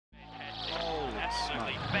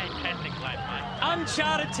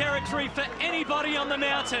uncharted territory for anybody on the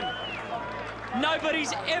mountain.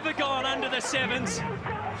 Nobody's ever gone under the sevens.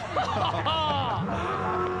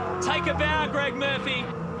 Take a bow, Greg Murphy.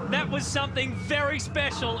 That was something very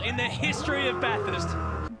special in the history of Bathurst.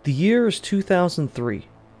 The year is 2003,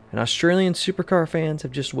 and Australian supercar fans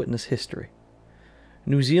have just witnessed history.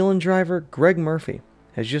 New Zealand driver Greg Murphy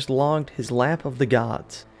has just logged his lap of the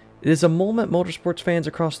gods. It is a moment motorsports fans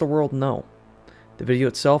across the world know. The video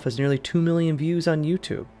itself has nearly 2 million views on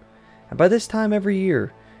YouTube, and by this time every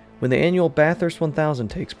year, when the annual Bathurst 1000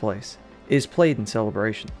 takes place, it is played in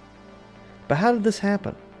celebration. But how did this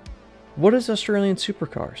happen? What is Australian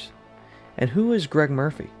Supercars? And who is Greg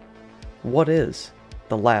Murphy? What is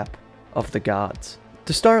the lap of the gods?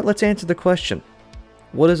 To start, let's answer the question,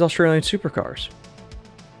 what is Australian Supercars?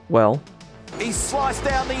 Well, he's sliced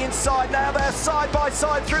down the inside, now they're side by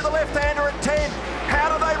side through the left-hander at 10.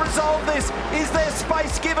 How do they resolve this? Is there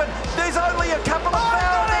space given? There's only a couple of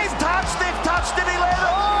they've touched it, 11!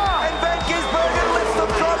 And Van Gisbergen lifts the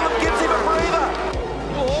throttle and gives him a breather.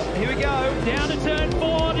 Oh, here we go, down to turn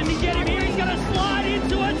 4, does he get him here? He's going to slide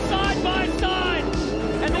into it side by side.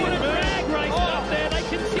 And they're going to drag race it up there, they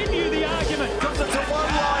continue the argument. Because it's a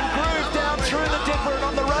one-line groove down through the dipper and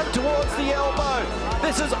on the run towards the elbow.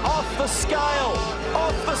 This is off the scale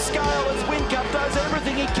as Whincup does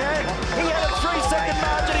everything he can. He had a 3-second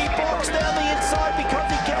margin, he blocks down the inside because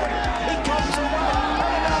he comes away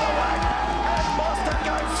and another one. And Boston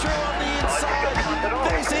goes through on the inside.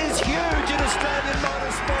 This is huge in Australian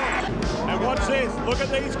motorsport. And watch this, look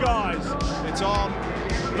at these guys. It's on.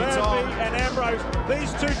 Murphy and Ambrose,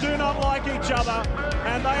 these two do not like each other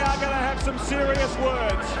and they are going to have some serious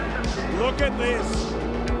words. Look at this.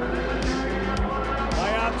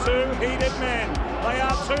 They are two heated men. They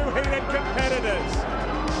are two heated competitors.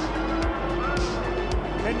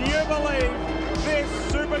 Can you believe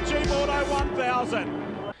this Super Cheap Auto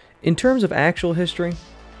 1000? in terms of actual history,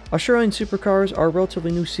 Australian Supercars are a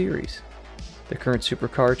relatively new series. The current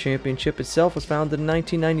Supercar Championship itself was founded in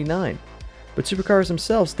 1999, but Supercars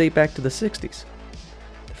themselves date back to the 60s.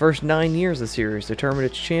 The first 9 years of the series determined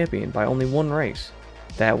its champion by only one race.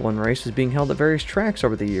 That one race was being held at various tracks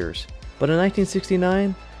over the years, but in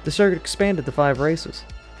 1969, the circuit expanded to 5 races.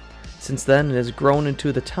 Since then, it has grown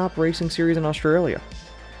into the top racing series in Australia,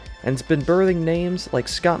 and it's been birthing names like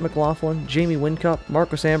Scott McLaughlin, Jamie Whincup,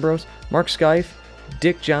 Marcos Ambrose, Mark Skife,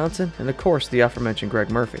 Dick Johnson, and of course the aforementioned Greg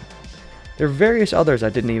Murphy. There are various others I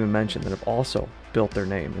didn't even mention that have also built their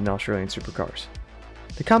name in Australian Supercars.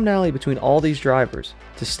 The commonality between all these drivers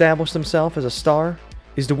to establish themselves as a star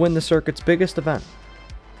is to win the circuit's biggest event,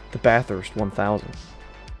 the Bathurst 1000.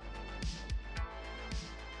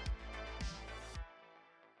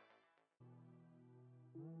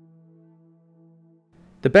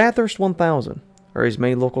 The Bathurst 1000, or as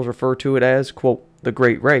many locals refer to it as, quote, the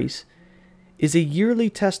Great Race, is a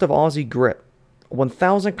yearly test of Aussie grit, a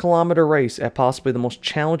 1,000-kilometer race at possibly the most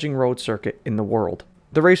challenging road circuit in the world.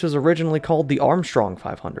 The race was originally called the Armstrong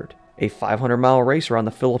 500, a 500-mile race around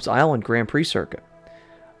the Phillips Island Grand Prix circuit.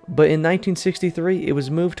 But in 1963, it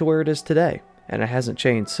was moved to where it is today, and it hasn't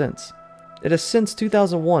changed since. It has since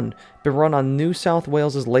 2001 been run on New South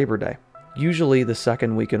Wales' Labor Day, usually the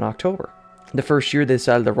second week in October. The first year they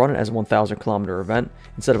decided to run it as a 1,000-kilometer event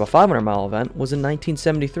instead of a 500-mile event was in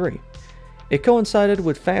 1973. It coincided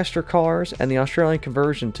with faster cars and the Australian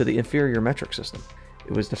conversion to the inferior metric system.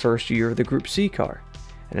 It was the first year of the Group C car,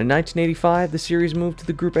 and in 1985 the series moved to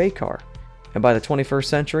the Group A car, and by the 21st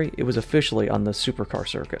century it was officially on the supercar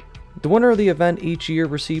circuit. The winner of the event each year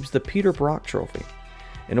receives the Peter Brock Trophy,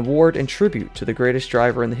 an award in tribute to the greatest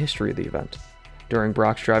driver in the history of the event. During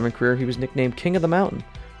Brock's driving career, he was nicknamed King of the Mountain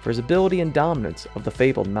for his ability and dominance of the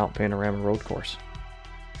fabled Mount Panorama road course.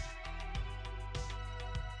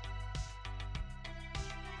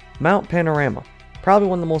 Mount Panorama, probably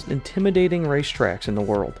one of the most intimidating racetracks in the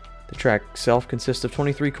world. The track itself consists of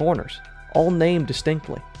 23 corners, all named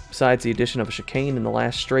distinctly. Besides the addition of a chicane in the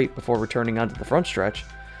last straight before returning onto the front stretch,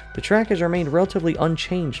 the track has remained relatively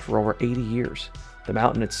unchanged for over 80 years. The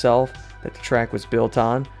mountain itself that the track was built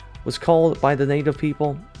on was called by the native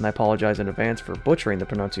people, and I apologize in advance for butchering the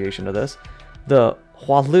pronunciation of this, the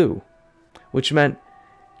Hualu, which meant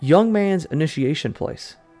young man's initiation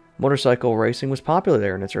place. Motorcycle racing was popular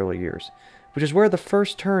there in its early years, which is where the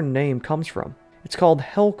first turn name comes from. It's called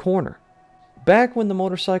Hell Corner. Back when the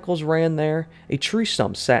motorcycles ran there, a tree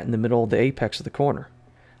stump sat in the middle of the apex of the corner.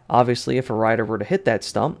 Obviously, if a rider were to hit that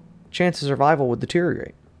stump, chance of survival would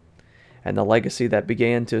deteriorate. And the legacy that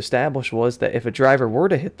began to establish was that if a driver were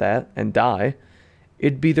to hit that and die,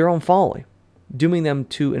 it'd be their own folly, dooming them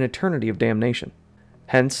to an eternity of damnation.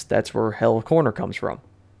 Hence, that's where Hell Corner comes from.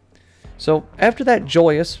 So after that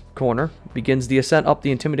joyous corner begins the ascent up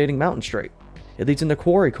the intimidating mountain straight. It leads into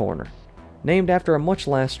Quarry Corner, named after a much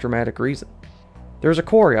less dramatic reason. There is a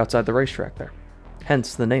quarry outside the racetrack there,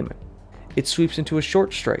 hence the naming. It sweeps into a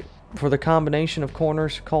short straight before the combination of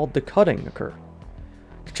corners called the cutting occur.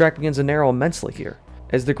 The track begins to narrow immensely here,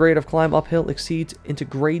 as the grade of climb uphill exceeds into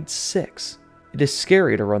grade 6. It is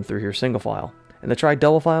scary to run through here single file, and to try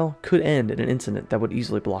double file could end in an incident that would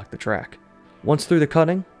easily block the track. Once through the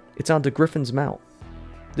cutting, it's on to Griffin's Mount.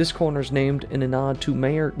 This corner is named in a nod to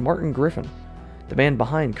Mayor Martin Griffin, the man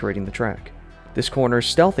behind creating the track. This corner is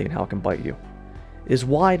stealthy in how it can bite you. It is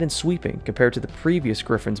wide and sweeping compared to the previous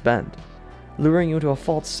Griffin's Bend, luring you into a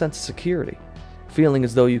false sense of security. Feeling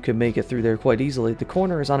as though you could make it through there quite easily, the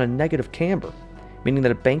corner is on a negative camber, meaning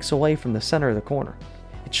that it banks away from the center of the corner.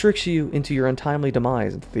 It tricks you into your untimely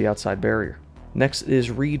demise into the outside barrier. Next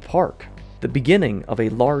is Reed Park, the beginning of a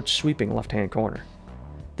large sweeping left-hand corner.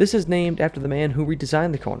 This is named after the man who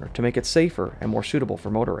redesigned the corner to make it safer and more suitable for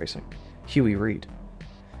motor racing, Huey Reed.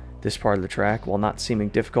 This part of the track, while not seeming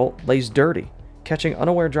difficult, lays dirty, catching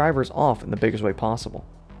unaware drivers off in the biggest way possible.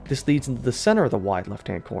 This leads into the center of the wide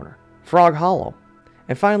left-hand corner, Frog Hollow,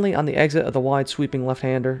 and finally on the exit of the wide sweeping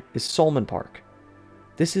left-hander is Solomon Park.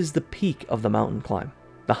 This is the peak of the mountain climb,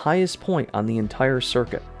 the highest point on the entire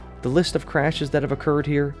circuit. The list of crashes that have occurred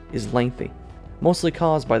here is lengthy, mostly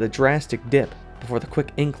caused by the drastic dip before the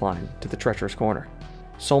quick incline to the treacherous corner.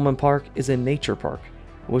 Solomon Park is a nature park,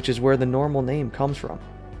 which is where the normal name comes from,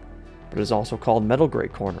 but it is also called Metal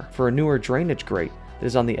Grate Corner for a newer drainage grate that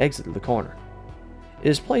is on the exit of the corner. It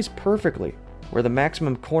is placed perfectly where the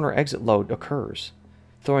maximum corner exit load occurs,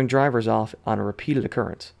 throwing drivers off on a repeated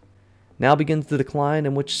occurrence. Now begins the decline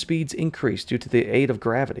in which speeds increase due to the aid of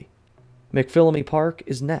gravity. McPhillamy Park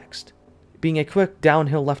is next. Being a quick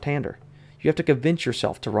downhill left-hander, you have to convince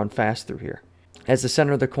yourself to run fast through here. As the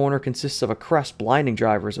center of the corner consists of a crest blinding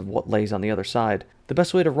drivers of what lays on the other side, the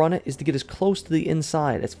best way to run it is to get as close to the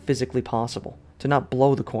inside as physically possible, to not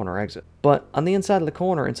blow the corner exit. But on the inside of the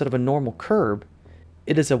corner, instead of a normal curb,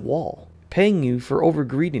 it is a wall, paying you for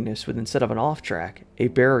overgreediness with, instead of an off-track, a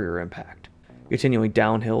barrier impact. Continuing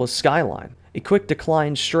downhill is Skyline, a quick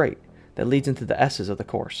decline straight that leads into the S's of the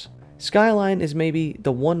course. Skyline is maybe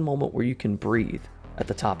the one moment where you can breathe at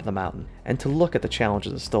the top of the mountain, and to look at the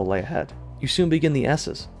challenges that still lay ahead. You soon begin the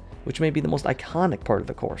S's, which may be the most iconic part of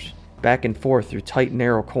the course. Back and forth through tight,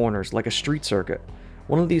 narrow corners like a street circuit.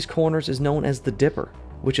 One of these corners is known as the Dipper,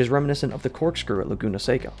 which is reminiscent of the corkscrew at Laguna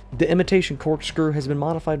Seca. The imitation corkscrew has been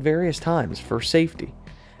modified various times for safety,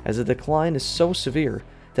 as the decline is so severe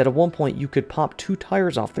that at one point you could pop 2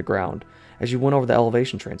 tires off the ground as you went over the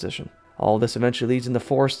elevation transition. All this eventually leads into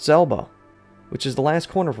Forest's Elbow, which is the last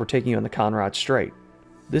corner for taking you on the Conrad Straight.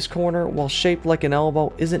 This corner, while shaped like an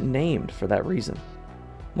elbow, isn't named for that reason.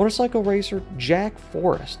 Motorcycle racer Jack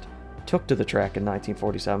Forrest took to the track in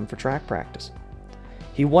 1947 for track practice.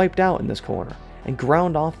 He wiped out in this corner and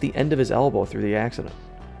ground off the end of his elbow through the accident.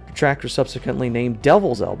 The track was subsequently named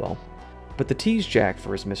Devil's Elbow, but to tease Jack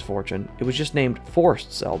for his misfortune, it was just named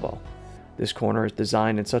Forrest's Elbow. This corner is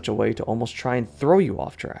designed in such a way to almost try and throw you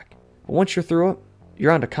off track. But once you're through it,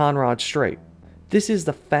 you're on to Conrad Straight. This is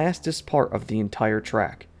the fastest part of the entire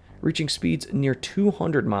track, reaching speeds near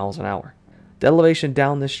 200 miles an hour. The elevation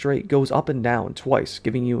down this straight goes up and down twice,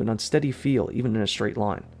 giving you an unsteady feel even in a straight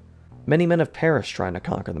line. Many men have perished trying to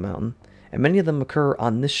conquer the mountain, and many of them occur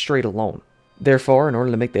on this straight alone. Therefore, in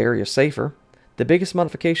order to make the area safer, the biggest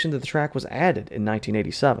modification to the track was added in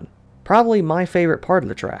 1987. Probably my favorite part of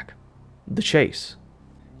the track, the chase.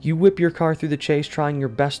 You whip your car through the chase trying your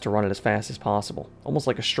best to run it as fast as possible, almost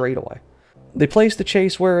like a straightaway. They placed the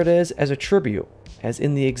chase where it is as a tribute, as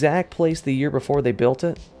in the exact place the year before they built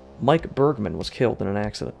it, Mike Bergman was killed in an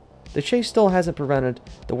accident. The chase still hasn't prevented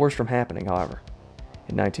the worst from happening, however.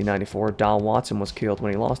 In 1994, Don Watson was killed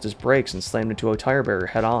when he lost his brakes and slammed into a tire barrier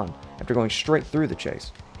head-on after going straight through the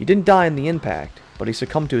chase. He didn't die in the impact, but he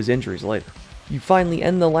succumbed to his injuries later. You finally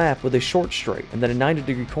end the lap with a short straight and then a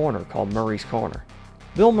 90-degree corner called Murray's Corner.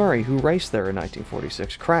 Bill Murray, who raced there in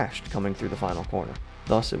 1946, crashed coming through the final corner.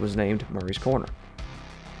 Thus, it was named Murray's Corner.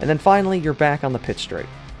 And then finally, you're back on the pit straight,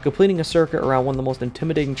 completing a circuit around one of the most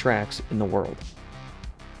intimidating tracks in the world.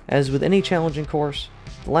 As with any challenging course,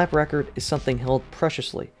 the lap record is something held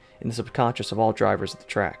preciously in the subconscious of all drivers at the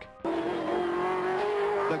track.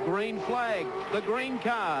 The green flag, the green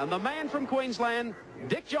car, and the man from Queensland,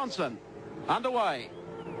 Dick Johnson, underway.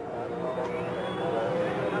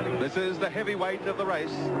 This is the heavyweight of the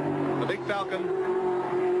race, the Big Falcon.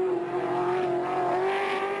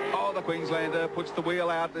 Oh, the Queenslander puts the wheel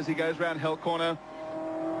out as he goes round Hell Corner.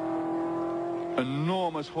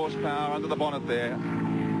 Enormous horsepower under the bonnet there.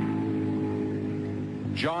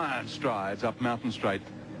 giant strides up Mountain Straight.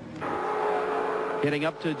 Getting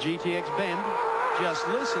up to GTX Bend. Just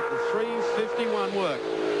listen, the 351 work.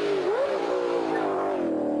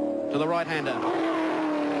 To the right-hander.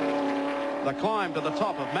 The climb to the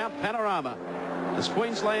top of Mount Panorama. As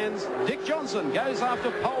Queensland's Dick Johnson goes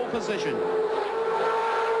after pole position.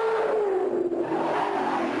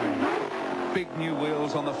 Big new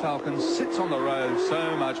wheels on the Falcon, sits on the road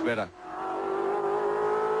so much better.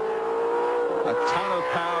 A ton of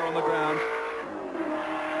power on the ground.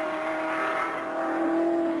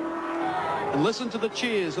 Listen to the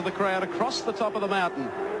cheers of the crowd across the top of the mountain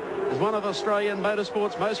as one of Australian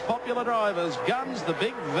motorsport's most popular drivers guns the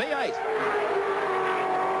big V8.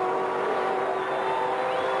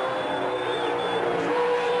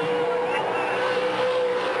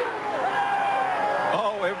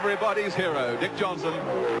 Oh, everybody's hero, Dick Johnson.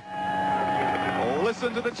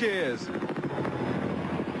 Listen to the cheers.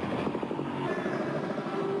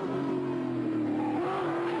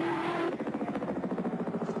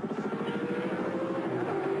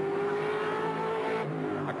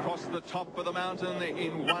 The top of the mountain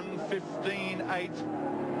in 1:15.8.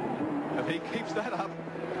 If he keeps that up,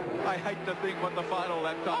 I hate to think what the final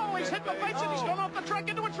lap time. Oh, he's hit the fence and he's gone off the track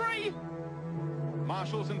into a tree.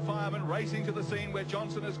 Marshals and firemen racing to the scene where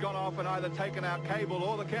Johnson has gone off and either taken out cable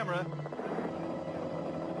or the camera.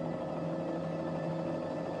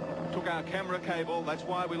 Took our camera cable, that's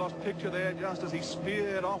why we lost picture there just as he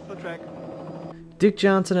speared off the track. Dick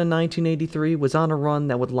Johnson in 1983 was on a run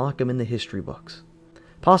that would lock him in the history books.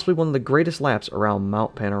 Possibly one of the greatest laps around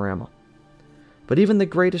Mount Panorama. But even the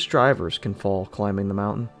greatest drivers can fall climbing the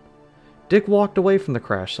mountain. Dick walked away from the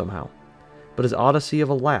crash somehow, but his odyssey of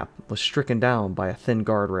a lap was stricken down by a thin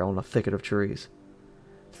guardrail in a thicket of trees.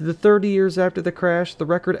 Through the 30 years after the crash, the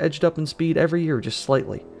record edged up in speed every year just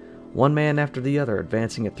slightly, one man after the other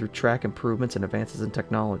advancing it through track improvements and advances in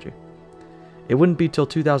technology. It wouldn't be till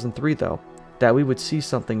 2003, though, that we would see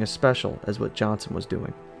something as special as what Johnson was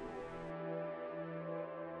doing.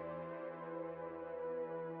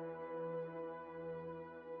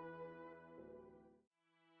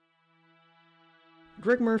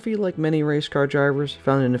 Greg Murphy, like many race car drivers,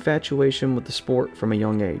 found an infatuation with the sport from a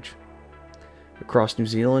young age. Across New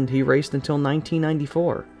Zealand, he raced until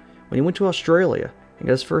 1994, when he went to Australia and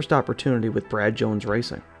got his first opportunity with Brad Jones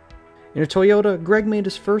Racing. In a Toyota, Greg made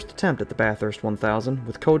his first attempt at the Bathurst 1000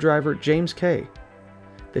 with co-driver James Kay.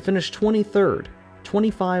 They finished 23rd,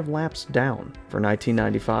 25 laps down. For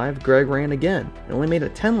 1995, Greg ran again and only made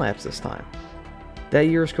it 10 laps this time. That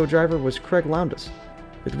year's co-driver was Craig Lowndes,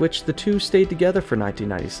 with which the two stayed together for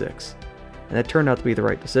 1996, and that turned out to be the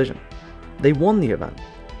right decision. They won the event,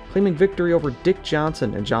 claiming victory over Dick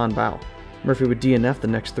Johnson and John Bowe. Murphy would DNF the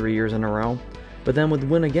next 3 years in a row, but then would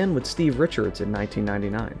win again with Steve Richards in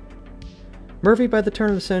 1999. Murphy, by the turn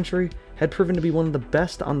of the century, had proven to be one of the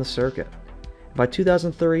best on the circuit. By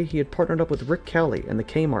 2003, he had partnered up with Rick Kelly and the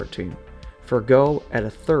Kmart team for a go at a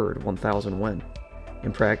third 1000 win.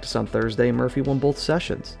 In practice on Thursday, Murphy won both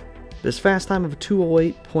sessions. His fast time of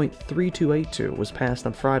 2:08.3282 was passed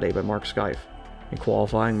on Friday by Mark Skife. In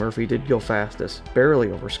qualifying, Murphy did go fastest,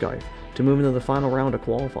 barely over Skife, to move into the final round of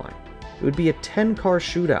qualifying. It would be a 10-car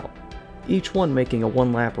shootout, each one making a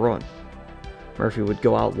one-lap run. Murphy would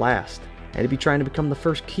go out last, and he'd be trying to become the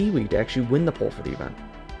first Kiwi to actually win the pole for the event.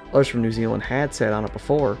 Others from New Zealand had sat on it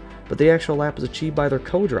before, but the actual lap was achieved by their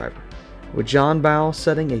co-driver, with John Bowe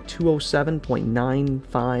setting a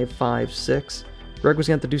 2:07.9556. Greg was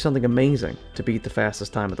going to have to do something amazing to beat the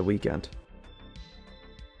fastest time of the weekend.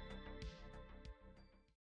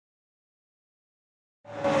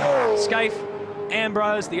 Scaife,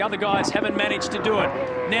 Ambrose, the other guys haven't managed to do it.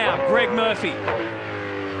 Now, Greg Murphy.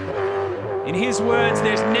 In his words,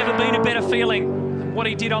 there's never been a better feeling than what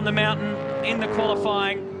he did on the mountain in the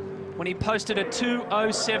qualifying when he posted a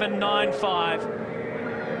 2:07.95.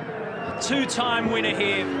 Two-time winner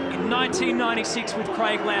here in 1996 with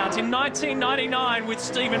Craig Lowndes, in 1999 with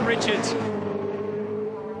Stephen Richards.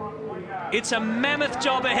 It's a mammoth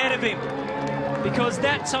job ahead of him because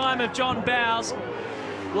that time of John Bowe's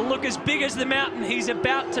will look as big as the mountain he's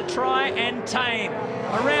about to try and tame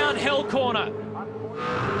around Hell Corner.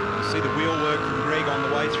 See the wheel work from Greg on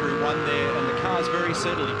the way through one there, and the car's very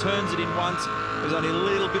settled. He turns it in once. There's only a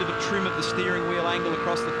little bit of a trim of the steering wheel angle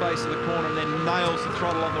across the face of the corner, and then nails the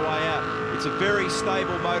throttle on the way out. It's a very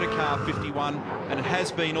stable motor car, 51, and it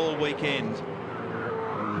has been all weekend.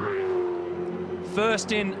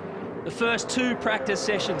 First in the first two practice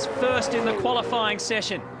sessions, first in the qualifying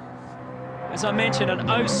session. As I mentioned, an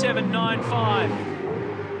 0.795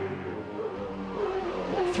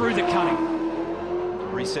 through the cutting.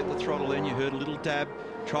 he set the throttle then. You heard a little dab,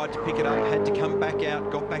 tried to pick it up, had to come back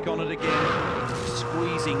out, got back on it again.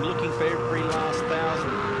 Squeezing, looking for every last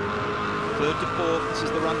thousand. Third to fourth, this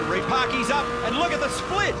is the run to repark. He's up, and look at the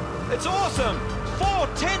split. It's awesome.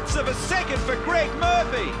 0.4 of a second for Greg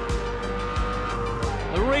Murphy.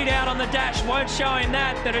 The readout on the dash won't show him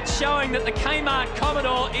that it's showing that the Kmart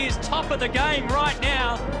Commodore is top of the game right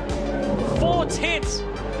now. 0.4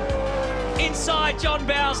 inside John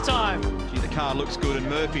Bowes' time. Gee, the car looks good, and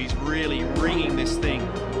Murphy's really ringing this thing.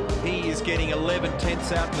 He is getting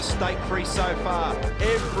 11/10 out, mistake-free so far.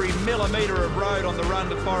 Every millimetre of road on the run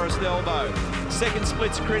to Forest Elbow. Second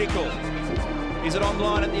split's critical. Is it on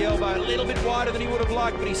line at the elbow? A little bit wider than he would have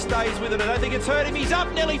liked, but he stays with it. I don't think it's hurt him. He's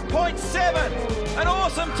up nearly 0.7. An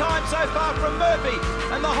awesome time so far from Murphy.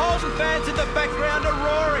 And the Holden fans in the background are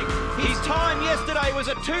roaring. His time yesterday was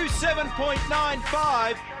a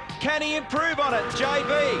 2:7.95. Can he improve on it, JB?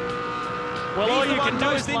 Well, He's all the you one can do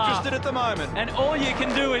most is laugh. interested at the moment. And all you can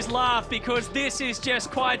do is laugh, because this is just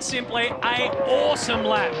quite simply an awesome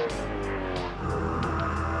lap.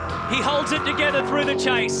 He holds it together through the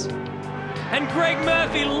chase. And Greg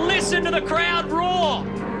Murphy, listen to the crowd roar.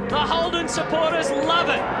 The Holden supporters love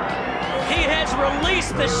it. He has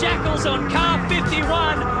released the shackles on car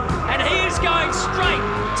 51, and he is going straight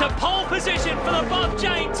to pole position for the Bob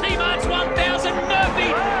Jane T-Marts 1000.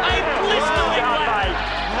 Murphy, a blistering lap.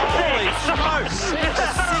 Holy smokes!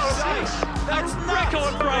 That's nuts.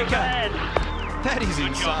 Record breaker. That is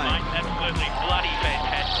insane. Absolutely bloody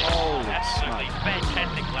fantastic. Holy Absolutely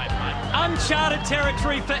fantastic lap, mate. Uncharted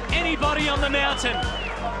territory for anybody on the mountain.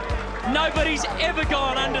 Nobody's ever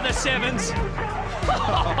gone under the sevens.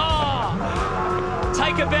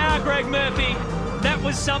 Take a bow, Greg Murphy. That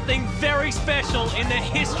was something very special in the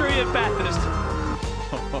history of Bathurst.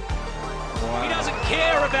 Wow. He doesn't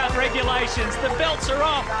care about regulations. The belts are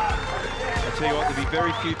off. I tell you what, there'll be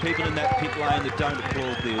very few people in that pit lane that don't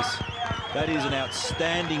applaud this. That is an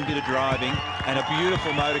outstanding bit of driving and a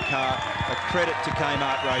beautiful motor car. A credit to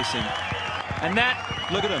Kmart Racing. And that,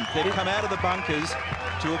 look at them. They've come out of the bunkers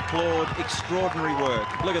to applaud extraordinary work.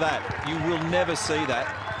 Look at that. You will never see that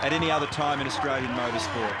at any other time in Australian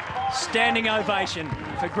motorsport. standing ovation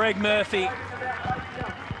for Greg Murphy.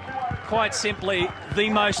 Quite simply, the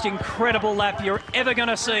most incredible lap you're ever going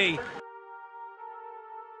to see